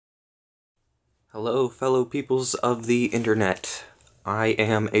Hello, fellow peoples of the internet. I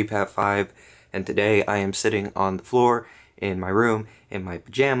am Apav, and today I am sitting on the floor in my room in my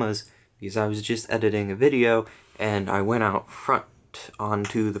pajamas because I was just editing a video and I went out front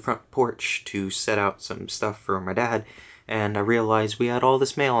onto the front porch to set out some stuff for my dad, and I realized we had all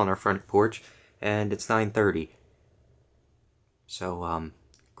this mail on our front porch and it's 9:30. So,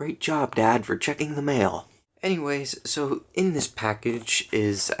 great job, Dad, for checking the mail. Anyways, so in this package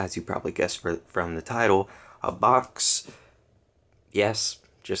is, as you probably guessed from the title, a box. Yes,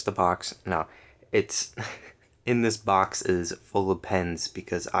 just a box. No, it's in this box is full of pens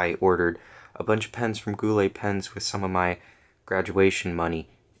because I ordered a bunch of pens from Goulet pens with some of my graduation money,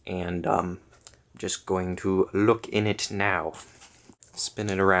 and just going to look in it now. Spin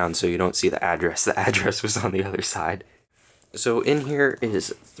it around so you don't see the address. The address was on the other side. So in here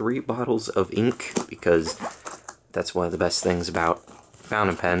is 3 bottles of ink, because that's one of the best things about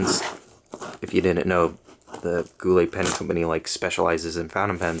fountain pens. If you didn't know, the Goulet Pen Company specializes in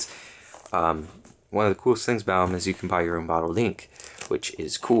fountain pens. One of the coolest things about them is you can buy your own bottled ink, which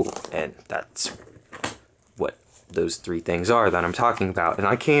is cool, and that's what those 3 things are that I'm talking about. And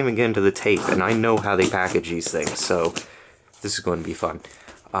I can't even get into the tape, and I know how they package these things, so this is going to be fun.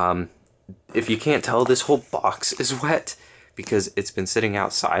 If you can't tell, this whole box is wet because it's been sitting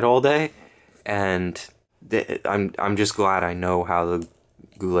outside all day, and I'm just glad I know how the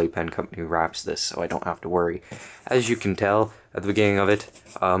Goulet Pen Company wraps this, so I don't have to worry. As you can tell at the beginning of it,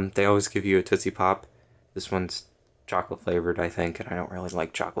 they always give you a Tootsie Pop. This one's chocolate flavored, I think, and I don't really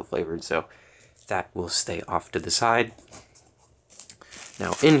like chocolate flavored, so that will stay off to the side.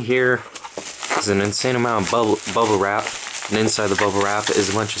 Now in here is an insane amount of bubble wrap, and inside the bubble wrap is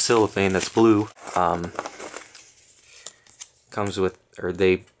a bunch of cellophane that's blue. Comes with, or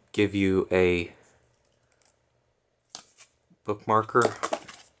they give you a bookmarker,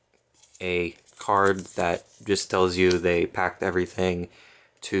 a card that just tells you they packed everything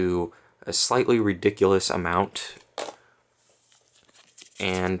to a slightly ridiculous amount,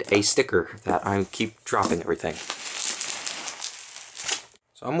 and a sticker that I keep dropping everything.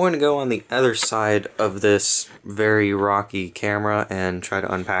 So I'm going to go on the other side of this very rocky camera and try to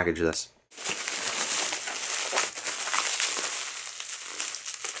unpackage this.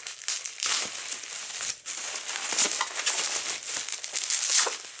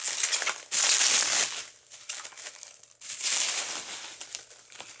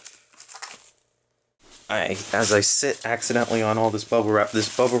 As I sit accidentally on all this bubble wrap is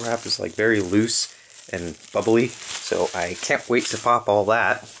very loose and bubbly, so I can't wait to pop all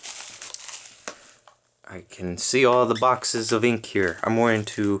that. I can see all the boxes of ink here. I'm going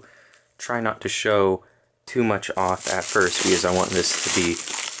to try not to show too much off at first because I want this to be,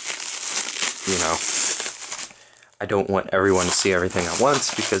 I don't want everyone to see everything at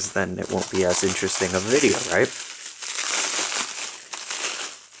once, because then it won't be as interesting of a video, right?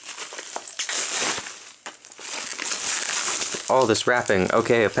 All this wrapping.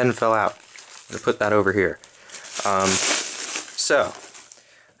 Okay, a pen fell out. I'm gonna put that over here. So,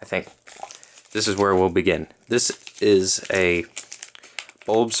 I think this is where we'll begin. This is a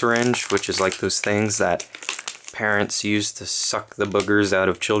bulb syringe, which is like those things that parents use to suck the boogers out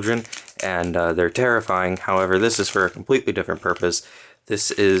of children, and they're terrifying. However, this is for a completely different purpose.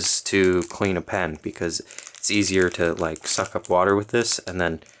 This is to clean a pen, because it's easier to suck up water with this and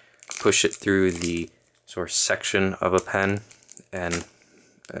then push it through the sort of section of a pen and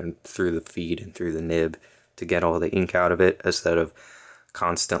through the feed and through the nib to get all the ink out of it, instead of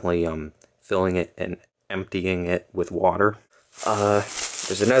constantly filling it and emptying it with water.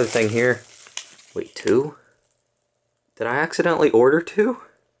 There's another thing here. Wait, 2? Did I accidentally order 2?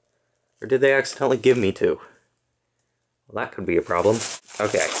 Or did they accidentally give me 2? Well, that could be a problem.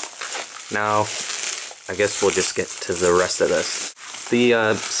 Okay, now I guess we'll just get to the rest of this.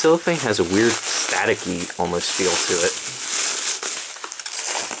 The cellophane has a weird staticky almost feel to it.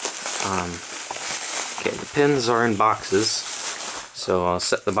 Okay, the pins are in boxes, so I'll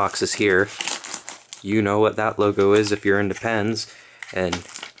set the boxes here. You know what that logo is if you're into pens, and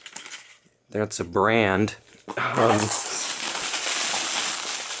that's a brand. Okay,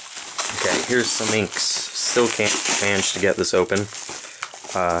 here's some inks. Still can't manage to get this open.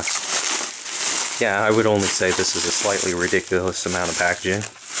 Yeah, I would only say this is a slightly ridiculous amount of packaging.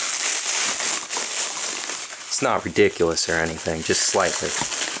 It's not ridiculous or anything, just slightly.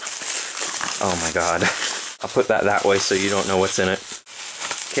 Oh my god. I'll put that way so you don't know what's in it.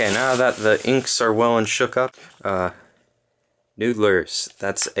 Okay, now that the inks are well and shook up, Noodlers,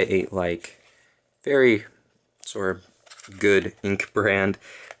 that's a, very sort of good ink brand.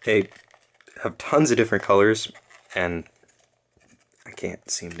 They have tons of different colors, and I I can't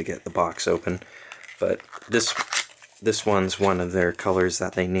seem to get the box open. But this one's one of their colors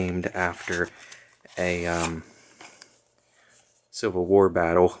that they named after a Civil War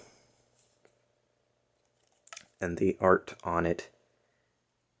battle. And the art on it.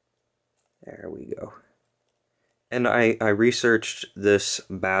 There we go. And I researched this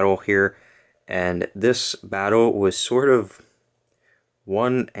battle here, and this battle was sort of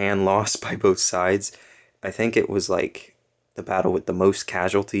won and lost by both sides. I think it was like the battle with the most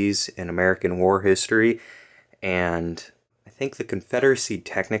casualties in American war history, and I think the Confederacy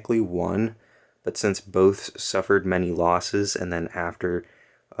technically won, but since both suffered many losses, and then after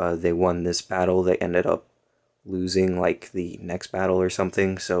they won this battle, they ended up losing like the next battle or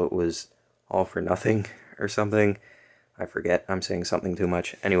something, so it was all for nothing or something. I forget, I'm saying something too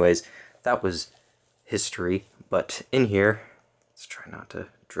much. Anyways, that was history, but in here, let's try not to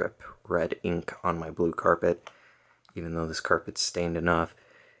drip red ink on my blue carpet, even though this carpet's stained enough.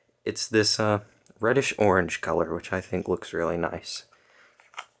 It's this reddish orange color, which I think looks really nice.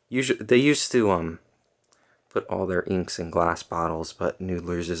 Usually, they used to put all their inks in glass bottles, but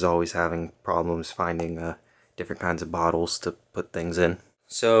Noodlers is always having problems finding different kinds of bottles to put things in.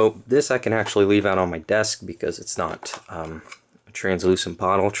 So this I can actually leave out on my desk because it's not a translucent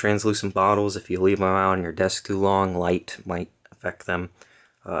bottle. Translucent bottles, if you leave them out on your desk too long, light might affect them.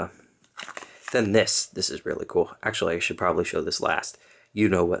 Then this is really cool. Actually, I should probably show this last. You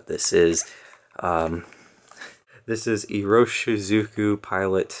know what this is. This is Iroshizuku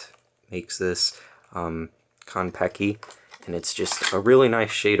Pilot makes this Konpeki, and it's just a really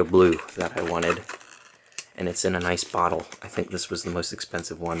nice shade of blue that I wanted. And it's in a nice bottle. I think this was the most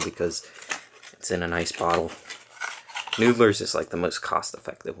expensive one because it's in a nice bottle. Noodlers is like the most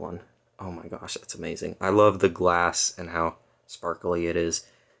cost-effective one. Oh my gosh, that's amazing. I love the glass and how sparkly it is.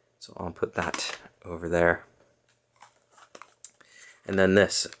 So I'll put that over there. And then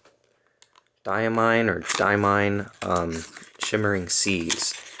this, Diamine Shimmering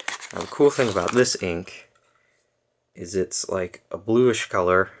Seas. Now the cool thing about this ink is it's like a bluish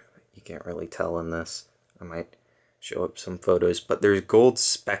color. You can't really tell in this. I might show up some photos, but there's gold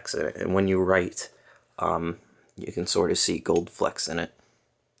specks in it, and when you write, you can sort of see gold flecks in it.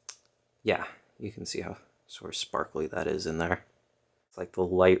 Yeah, you can see how sort of sparkly that is in there. It's like the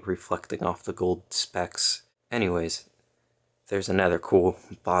light reflecting off the gold specks. Anyways, there's another cool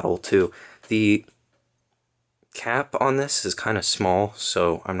bottle too. The cap on this is kind of small,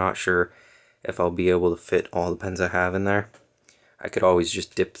 so I'm not sure if I'll be able to fit all the pens I have in there. I could always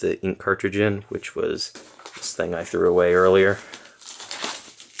just dip the ink cartridge in, which was this thing I threw away earlier.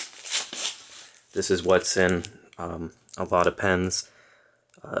 This is what's in a lot of pens.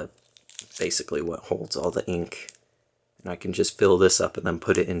 Basically what holds all the ink. And I can just fill this up and then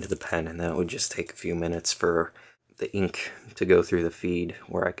put it into the pen, and that would just take a few minutes for the ink to go through the feed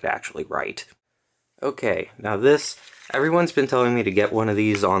where I could actually write. Okay, now this, everyone's been telling me to get one of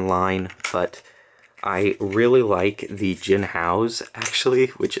these online, but I really like the Jinhao's, actually,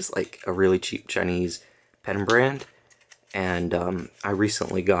 which is like a really cheap Chinese pen brand. And I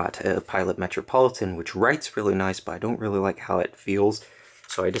recently got a Pilot Metropolitan, which writes really nice, but I don't really like how it feels.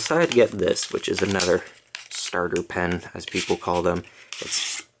 So I decided to get this, which is another starter pen, as people call them.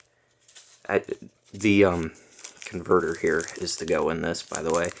 It's the converter here is to go in this, by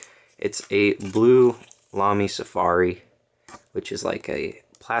the way. It's a blue Lamy Safari, which is like a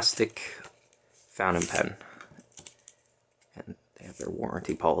plastic fountain pen, and they have their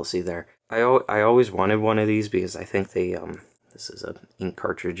warranty policy there. I always wanted one of these because I think they this is an ink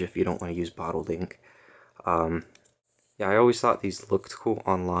cartridge if you don't want to use bottled ink. Yeah, I always thought these looked cool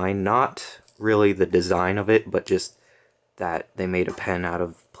online, not really the design of it, but just that they made a pen out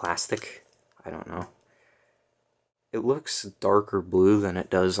of plastic. I don't know. It looks darker blue than it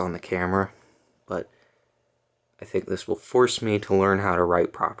does on the camera, but I think this will force me to learn how to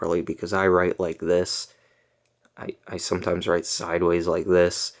write properly, because I write like this. I sometimes write sideways like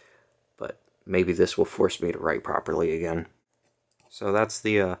this, but maybe this will force me to write properly again. So that's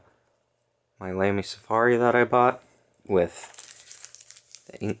the my Lamy Safari that I bought with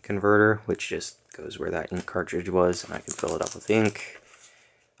the ink converter, which just goes where that ink cartridge was, and I can fill it up with ink.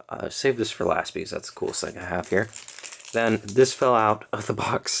 Save this for last because that's the coolest thing I have here. Then this fell out of the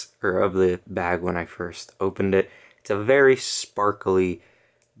box, or of the bag when I first opened it. It's a very sparkly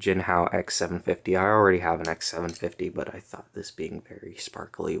Jinhao X750. I already have an X750, but I thought this being very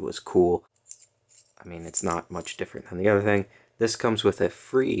sparkly was cool. I mean, it's not much different than the other thing. This comes with a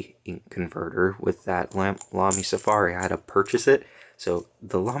free ink converter with that Lamy Safari. I had to purchase it. So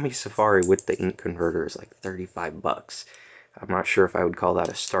the Lamy Safari with the ink converter is like 35 bucks. I'm not sure if I would call that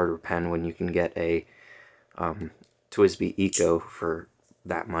a starter pen when you can get a TWSBI Eco for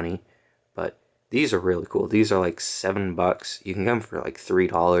that money, but these are really cool. These are like $7. You can get them for like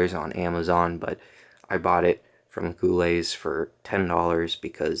 $3 on Amazon, but I bought it from Goulet's for $10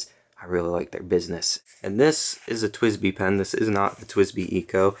 because I really like their business. And this is a TWSBI pen. This is not the TWSBI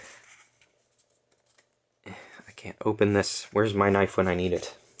Eco. I can't open this. Where's my knife when I need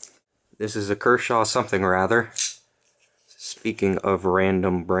it? This is a Kershaw something or other. Speaking of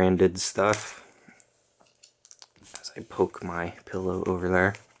random branded stuff, as I poke my pillow over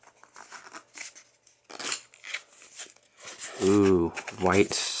there. Ooh, white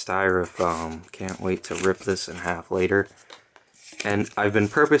styrofoam. Can't wait to rip this in half later. And I've been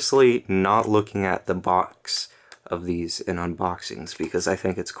purposely not looking at the box of these in unboxings because I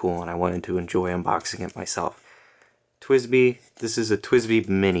think it's cool and I wanted to enjoy unboxing it myself. TWSBI, this is a TWSBI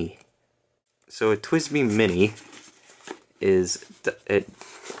Mini. So a TWSBI Mini is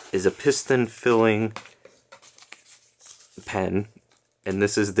a piston filling pen, and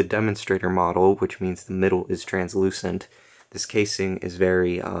this is the demonstrator model, which means the middle is translucent. This casing is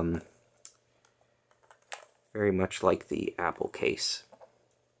very much like the Apple case.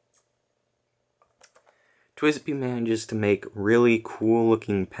 TWSBI manages to make really cool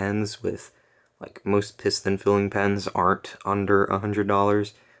looking pens with, like, most piston filling pens aren't under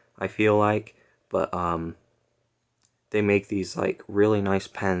 $100, I feel like, but they make these like really nice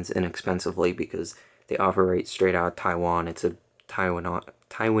pens inexpensively because they operate straight out of Taiwan. It's a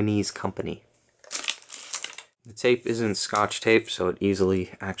Taiwanese company. The tape isn't Scotch tape, so it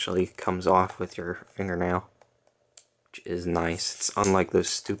easily actually comes off with your fingernail, which is nice. It's unlike those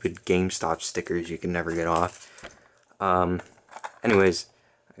stupid GameStop stickers you can never get off. Anyways,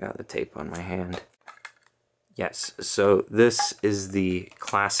 I got the tape on my hand. Yes, so this is the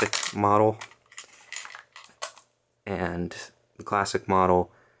classic model, and the classic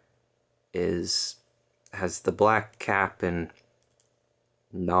model has the black cap and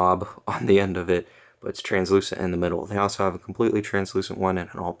knob on the end of it, but it's translucent in the middle. They also have a completely translucent one and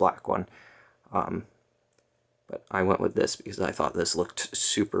an all black one. But I went with this because I thought this looked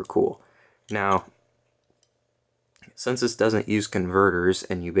super cool. Now, since this doesn't use converters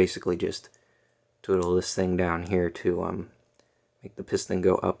and you basically just twiddle this thing down here to make the piston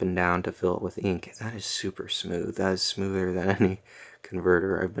go up and down to fill it with ink, that is super smooth. That is smoother than any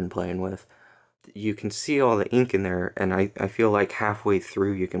converter I've been playing with. You can see all the ink in there, and I feel like halfway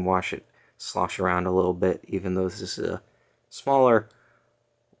through you can watch it slosh around a little bit, even though this is a smaller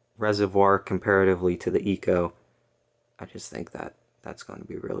reservoir comparatively to the Eco. I just think that that's going to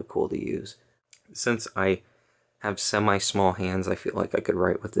be really cool to use. Since I have semi-small hands, I feel like I could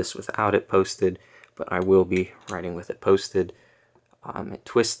write with this without it posted, but I will be writing with it posted. It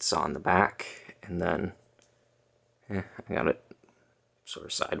twists on the back, and then I got it sort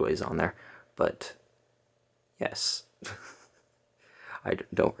of sideways on there, but yes. I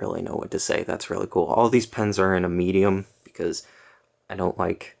don't really know what to say. That's really cool. All these pens are in a medium because I don't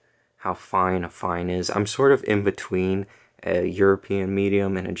like how fine a fine is. I'm sort of in between a European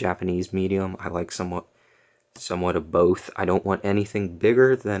medium and a Japanese medium. I like somewhat of both. I don't want anything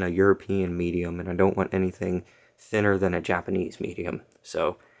bigger than a European medium, and I don't want anything thinner than a Japanese medium.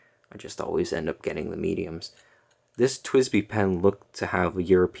 So I just always end up getting the mediums. This TWSBI pen looked to have a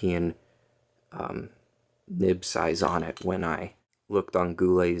European nib size on it when I looked on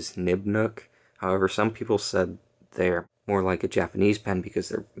Goulet's Nib Nook. However, some people said they're more like a Japanese pen because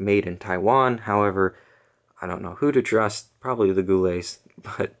they're made in Taiwan. However, I don't know who to trust, probably the Goulets,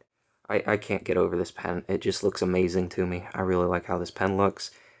 but I can't get over this pen. It just looks amazing to me. I really like how this pen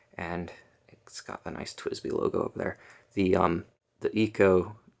looks, and it's got the nice TWSBI logo up there. The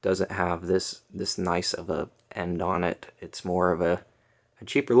Eco doesn't have this nice of a end on it. It's more of a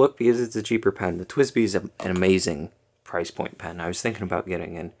cheaper look because it's a cheaper pen. The TWSBI is an amazing price point pen. I was thinking about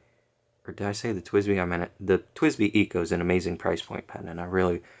getting in, or did I say the TWSBI? I meant the TWSBI Eco is an amazing price point pen, and I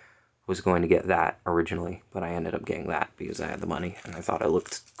really was going to get that originally, but I ended up getting that because I had the money and I thought it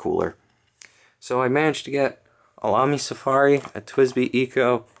looked cooler. So I managed to get a Lamy Safari, a TWSBI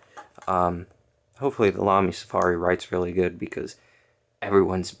Eco. Hopefully the Lamy Safari writes really good because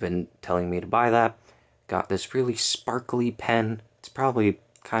everyone's been telling me to buy that. Got this really sparkly pen. It's probably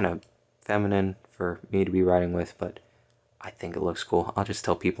kind of feminine for me to be writing with, but I think it looks cool. I'll just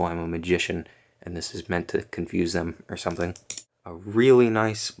tell people I'm a magician and this is meant to confuse them or something. A really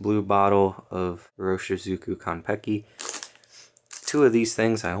nice blue bottle of Roshizuku Kanpeki. 2 of these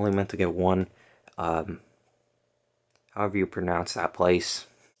things, I only meant to get 1. However you pronounce that place.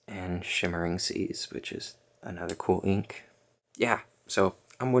 And Shimmering Seas, which is another cool ink. Yeah, so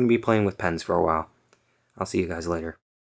I'm going to be playing with pens for a while. I'll see you guys later.